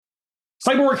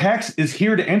Cyberwork Hacks is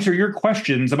here to answer your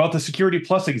questions about the Security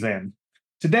Plus exam.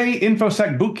 Today,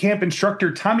 InfoSec Bootcamp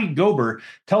instructor Tommy Gober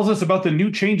tells us about the new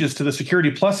changes to the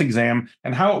Security Plus exam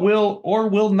and how it will or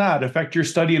will not affect your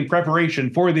study and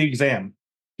preparation for the exam.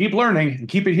 Keep learning and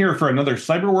keep it here for another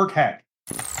Cyberwork Hack.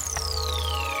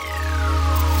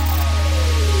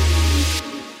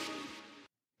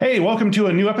 Hey, welcome to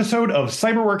a new episode of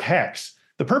Cyberwork Hacks.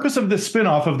 The purpose of this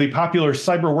spinoff of the popular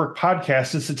Cyberwork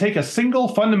podcast is to take a single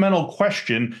fundamental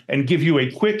question and give you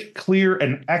a quick, clear,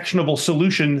 and actionable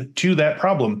solution to that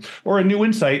problem, or a new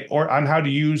insight on how to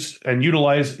use and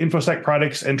utilize InfoSec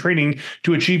products and training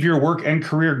to achieve your work and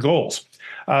career goals.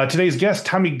 Today's guest,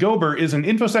 Tommy Gober, is an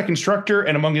InfoSec instructor,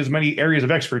 and among his many areas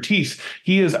of expertise,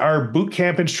 he is our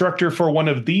bootcamp instructor for one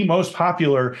of the most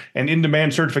popular and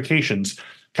in-demand certifications,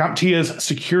 CompTIA's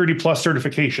Security Plus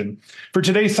certification. For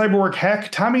today's Cyberwork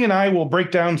Hack, Tommy and I will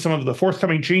break down some of the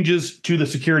forthcoming changes to the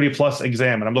Security Plus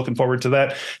exam, and I'm looking forward to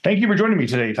that. Thank you for joining me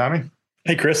today, Tommy.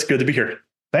 Hey, Chris. Good to be here.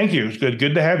 Thank you.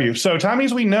 Good to have you. So, Tommy,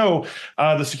 as we know,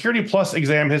 the Security Plus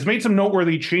exam has made some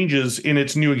noteworthy changes in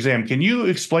its new exam. Can you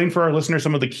explain for our listeners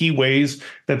some of the key ways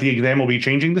that the exam will be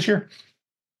changing this year?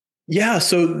 Yeah.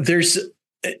 So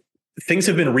things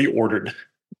have been reordered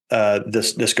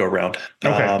this go around.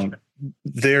 Okay.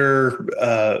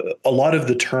 A lot of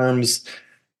the terms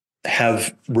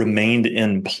have remained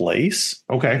in place.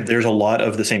 Okay. There's a lot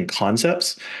of the same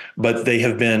concepts, but they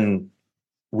have been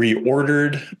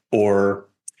reordered or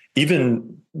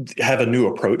even have a new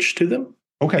approach to them.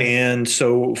 Okay. And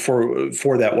so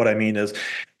for that, what I mean is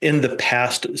in the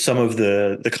past, some of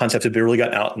the concepts have been really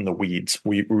gotten out in the weeds.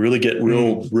 We really get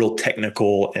real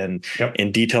technical and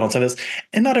in detail on some of this.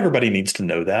 And not everybody needs to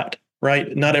know that,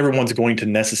 right? Not everyone's going to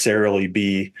necessarily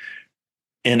be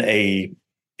in a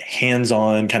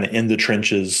hands-on kind of in the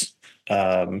trenches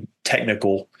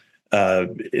technical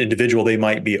individual. They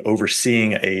might be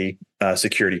overseeing a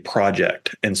security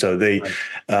project. And so they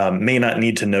may not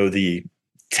need to know the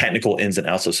technical ins and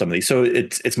outs of some of these. So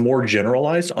it's more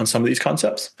generalized on some of these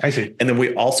concepts. I see. And then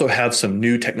we also have some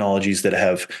new technologies that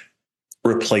have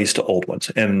replaced old ones.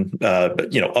 And,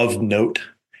 of note,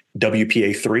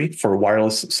 WPA3 for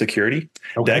wireless security,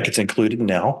 that gets included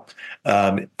now.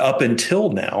 Up until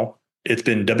now, it's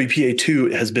been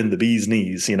WPA2 has been the bee's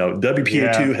knees.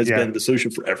 WPA2 has been the solution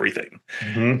for everything.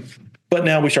 Mm-hmm. But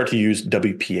now we start to use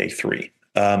WPA3.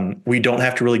 We don't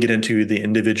have to really get into the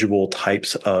individual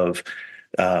types of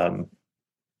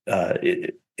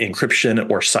encryption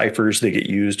or ciphers that get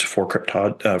used for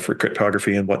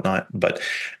cryptography and whatnot. But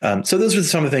so those are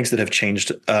some of the things that have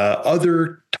changed.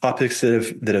 Other topics other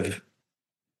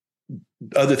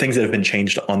things that have been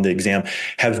changed on the exam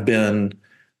have been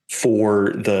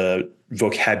for the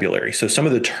vocabulary. So some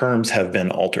of the terms have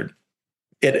been altered.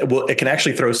 It can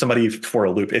actually throw somebody for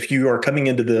a loop. If you are coming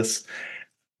into this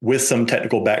with some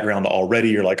technical background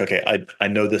already, you're like, okay, I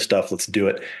know this stuff, let's do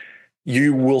it.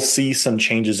 You will see some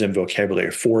changes in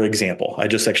vocabulary. For example, I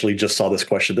just saw this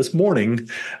question this morning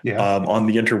on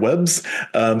the interwebs.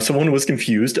 Someone was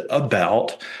confused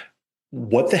about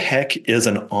what the heck is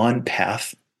an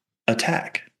on-path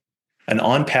attack. An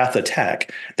on-path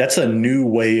attack, that's a new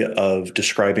way of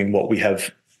describing what we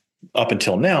have up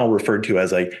until now referred to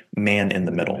as a man in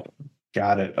the middle.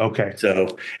 Got it. Okay.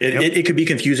 So it could be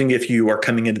confusing if you are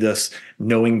coming into this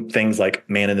knowing things like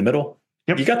man in the middle.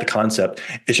 Yep. You got the concept.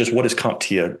 It's just what is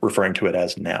CompTIA referring to it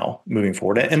as now moving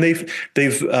forward? And they've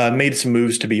made some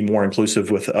moves to be more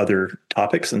inclusive with other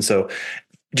topics. And so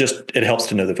it helps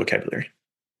to know the vocabulary.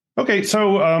 Okay,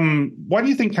 so why do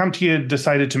you think CompTIA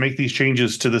decided to make these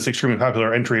changes to this extremely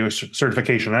popular entry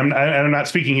certification? I'm not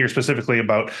speaking here specifically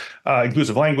about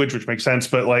inclusive language, which makes sense,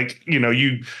 but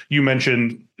you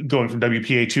mentioned going from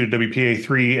WPA2 to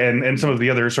WPA3 and some of the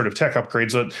other sort of tech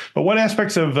upgrades. But what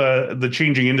aspects of the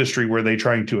changing industry were they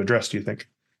trying to address, do you think?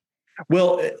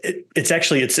 Well,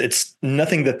 it's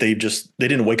nothing that they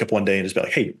didn't wake up one day and just be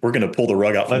like, hey, we're going to pull the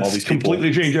rug out from all these people.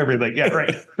 Completely change everything. Yeah,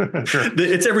 right. Sure.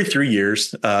 It's every 3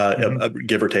 years,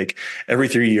 give or take. Every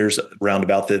 3 years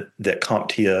roundabout that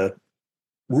CompTIA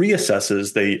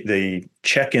reassesses. They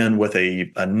check in with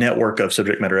a network of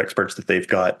subject matter experts that they've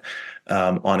got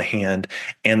on hand,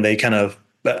 and they kind of,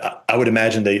 I would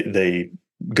imagine they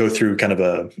go through kind of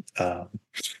a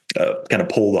kind of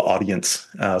poll the audience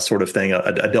sort of thing,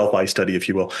 a Delphi study, if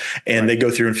you will. And they go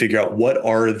through and figure out what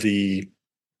are the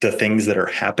things that are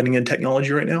happening in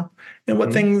technology right now and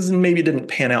what things maybe didn't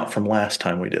pan out from last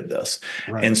time we did this.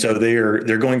 Right. And so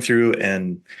they're going through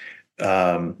and,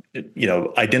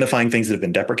 identifying things that have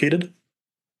been deprecated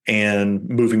and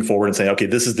moving forward and saying, okay,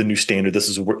 this is the new standard. This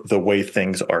is the way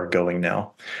things are going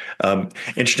now.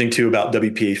 Interesting too about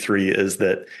WPA3 is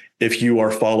that if you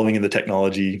are following in the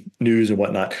technology news and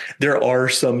whatnot, there are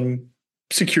some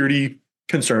security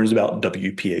concerns about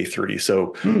WPA3.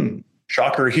 So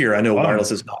shocker here. I know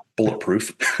wireless is not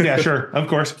bulletproof. Yeah, sure. Of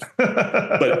course.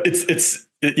 But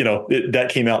that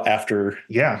came out after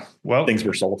things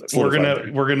were solved. We're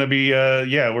gonna be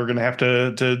we're gonna have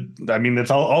to I mean, it's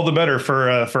all the better for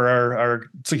our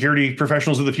security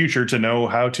professionals of the future to know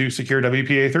how to secure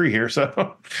WPA3 here.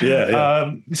 So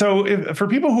for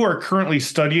people who are currently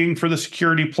studying for the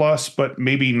Security Plus, but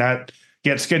maybe not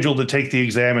yet scheduled to take the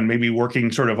exam and maybe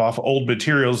working sort of off old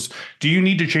materials, do you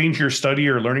need to change your study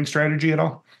or learning strategy at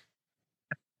all?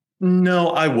 No,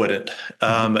 I wouldn't.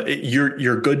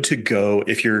 You're good to go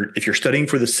if you're studying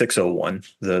for the 601,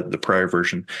 the prior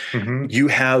version. You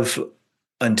have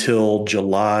until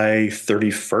July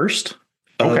 31st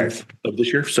of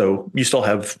this year, so you still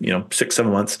have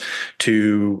 6-7 months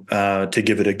to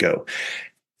give it a go.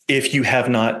 If you have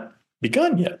not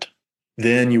begun yet,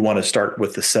 then you want to start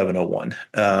with the 701.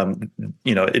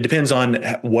 It depends on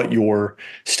what your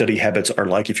study habits are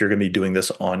like if you're going to be doing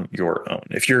this on your own.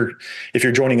 If you're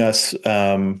joining us with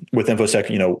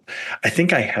InfoSec, I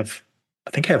think I have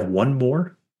one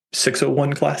more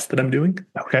 601 class that I'm doing.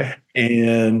 Okay.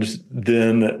 And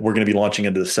then we're going to be launching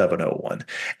into the 701.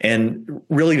 And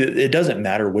really, it doesn't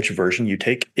matter which version you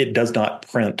take. It does not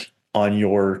print on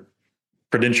your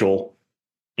credential.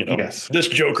 This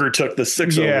joker took the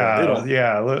 601.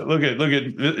 Yeah. Look at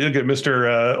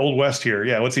Mr. Old West here.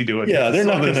 Yeah, what's he doing? Yeah, they're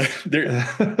not going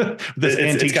to. This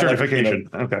antique certification.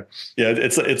 Okay. Yeah,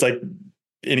 it's like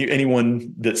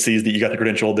anyone that sees that you got the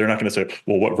credential, they're not going to say,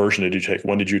 well, what version did you take?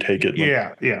 When did you take it?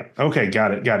 Yeah. Okay.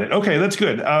 Got it. Okay. That's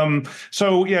good.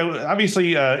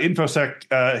 Obviously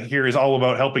InfoSec here is all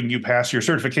about helping you pass your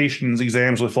certifications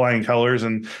exams with flying colors,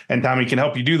 and Tommy can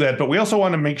help you do that. But we also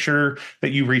want to make sure that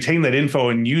you retain that info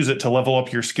and use it to level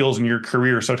up your skills in your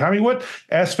career. So Tommy, what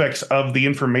aspects of the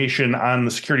information on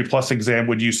the Security Plus exam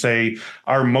would you say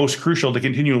are most crucial to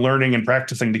continue learning and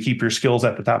practicing to keep your skills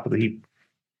at the top of the heap?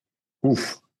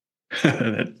 Oof.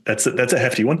 That's a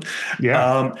hefty one.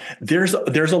 Yeah. There's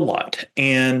a lot.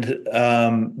 And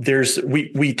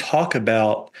we talk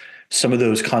about some of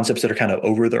those concepts that are kind of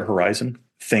over the horizon,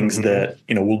 things that,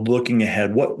 we're looking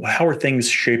ahead. How are things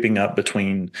shaping up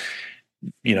between,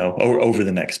 over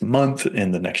the next month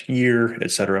and the next year, et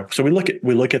cetera. So we look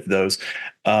at those.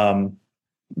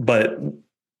 But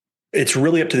it's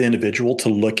really up to the individual to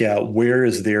look at where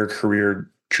is their career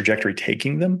trajectory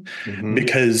taking them,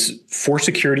 because for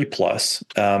Security Plus,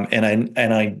 and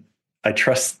I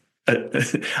trust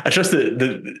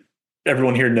that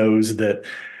everyone here knows that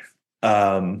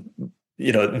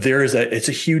it's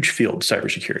a huge field,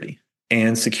 cybersecurity,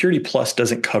 and Security Plus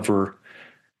doesn't cover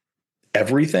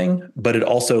everything, but it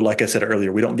also, like I said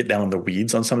earlier, we don't get down in the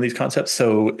weeds on some of these concepts.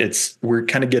 So we're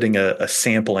kind of getting a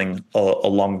sampling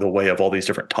along the way of all these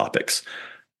different topics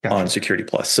on Security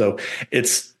Plus. So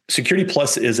Security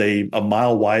Plus is a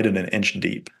mile wide and an inch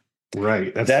deep.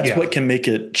 Right. That's what can make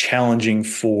it challenging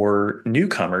for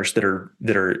newcomers that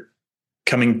are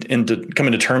coming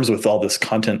to terms with all this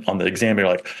content on the exam. You're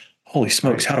like, holy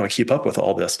smokes, how do I keep up with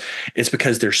all this? It's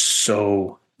because there's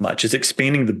so much. It's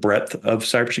expanding the breadth of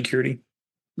cybersecurity.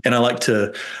 And I like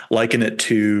to liken it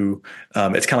to,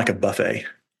 it's kind of like a buffet.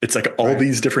 It's like all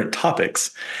these different topics,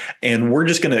 and we're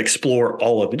just going to explore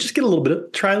all of it. Just try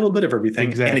a little bit of everything.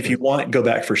 Exactly. And if you want, go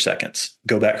back for seconds,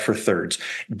 go back for thirds,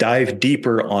 dive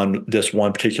deeper on this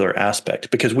one particular aspect,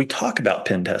 because we talk about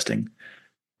pen testing,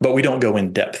 but we don't go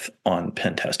in depth on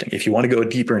pen testing. If you want to go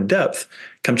deeper in depth,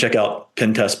 come check out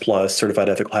Pen Test Plus, Certified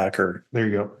Ethical Hacker. There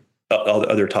you go. All the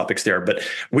other topics there, but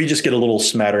we just get a little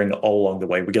smattering all along the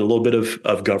way. We get a little bit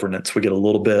of governance, we get a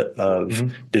little bit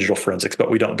of digital forensics, but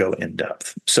we don't go in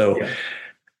depth. So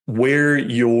where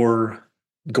you're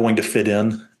going to fit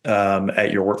in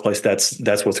at your workplace, that's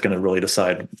what's going to really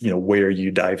decide, where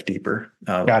you dive deeper.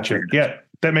 Gotcha. Yeah.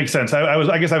 That makes sense.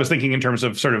 I guess I was thinking in terms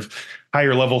of sort of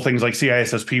higher level things like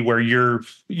CISSP, where you're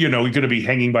going to be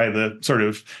hanging by the sort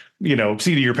of,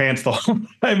 seat of your pants the whole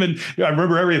time. And I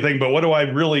remember everything, but what do I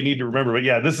really need to remember? But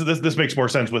yeah, this makes more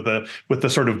sense with the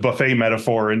sort of buffet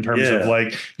metaphor in terms of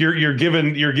like, you're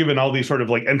given all these sort of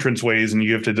like entrance ways, and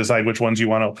you have to decide which ones you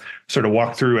want to sort of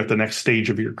walk through at the next stage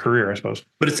of your career, I suppose.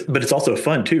 But it's also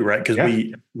fun too, right? Because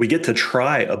we get to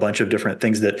try a bunch of different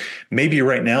things that maybe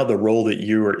right now the role that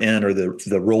you are in, or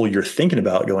the role you're thinking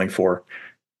about going for,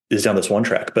 is down this one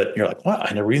track, but you're like, wow,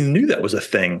 I never even knew that was a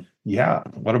thing. Yeah.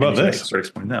 What about this? Start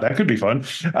explaining that. That could be fun.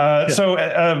 So,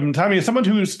 Tommy, as someone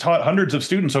who's taught hundreds of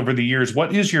students over the years,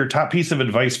 what is your top piece of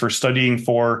advice for studying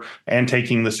for and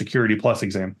taking the Security Plus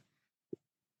exam?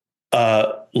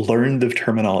 Learn the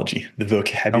terminology, the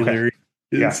vocabulary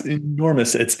is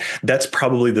enormous. That's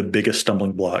probably the biggest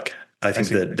stumbling block. I think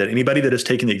that anybody that has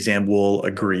taken the exam will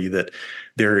agree that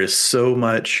there is so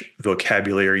much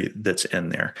vocabulary that's in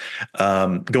there.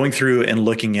 Going through and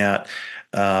looking at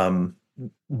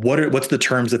what's the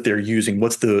terms that they're using?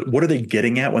 What are they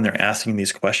getting at when they're asking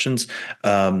these questions?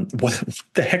 What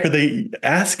the heck are they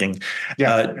asking?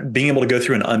 Being able to go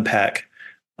through and unpack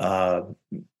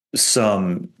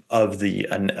some of the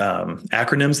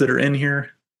acronyms that are in here.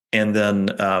 And then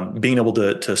being able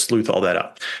to sleuth all that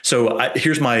out. So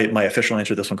here's my official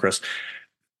answer to this one, Chris.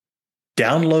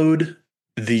 Download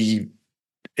the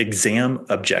exam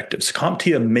objectives.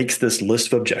 CompTIA makes this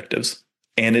list of objectives,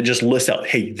 and it just lists out,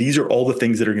 hey, these are all the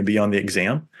things that are going to be on the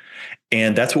exam.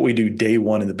 And that's what we do day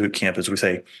one in the boot camp is we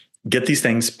say, get these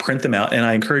things, print them out. And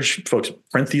I encourage folks,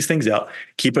 print these things out,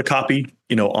 keep a copy,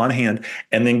 on hand,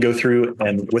 and then go through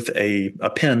and with a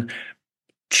pen,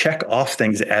 check off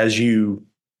things as you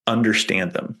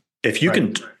understand them. If you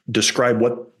can describe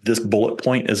what this bullet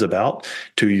point is about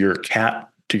to your cat,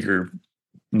 to your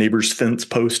neighbor's fence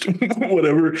post,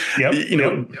 whatever,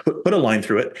 put a line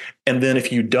through it. And then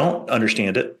if you don't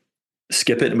understand it,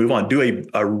 skip it and move on. Do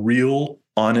a real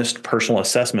honest personal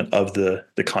assessment of the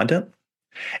content.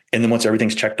 And then once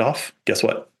everything's checked off, guess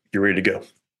what? You're ready to go.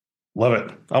 Love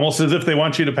it. Almost as if they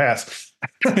want you to pass.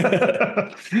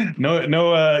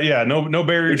 No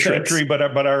barriers to entry, but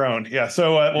our own. Yeah.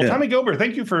 So, Tommy Gilbert,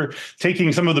 thank you for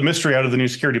taking some of the mystery out of the new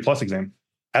Security Plus exam.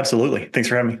 Absolutely. Thanks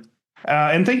for having me.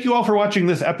 And thank you all for watching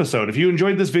this episode. If you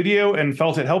enjoyed this video and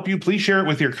felt it helped you, please share it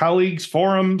with your colleagues,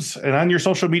 forums, and on your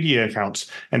social media accounts.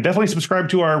 And definitely subscribe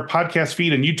to our podcast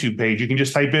feed and YouTube page. You can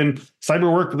just type in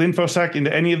CyberWork with InfoSec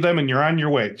into any of them, and you're on your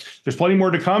way. There's plenty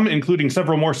more to come, including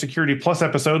several more Security Plus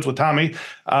episodes with Tommy.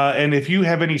 And if you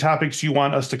have any topics you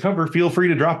want us to cover, feel free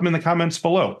to drop them in the comments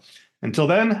below. Until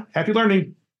then, happy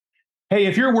learning. Hey,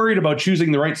 if you're worried about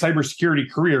choosing the right cybersecurity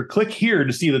career, click here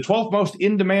to see the 12 most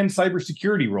in-demand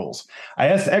cybersecurity roles. I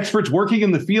asked experts working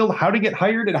in the field how to get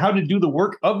hired and how to do the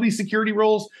work of these security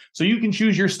roles so you can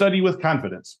choose your study with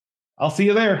confidence. I'll see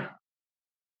you there.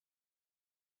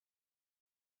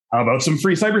 How about some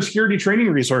free cybersecurity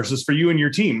training resources for you and your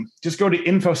team? Just go to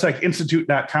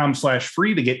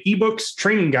infosecinstitute.com/free to get ebooks,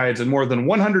 training guides, and more than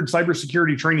 100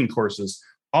 cybersecurity training courses,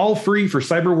 all free for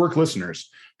CyberWork listeners.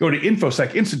 Go to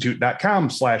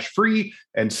infosecinstitute.com/free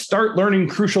and start learning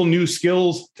crucial new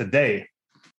skills today.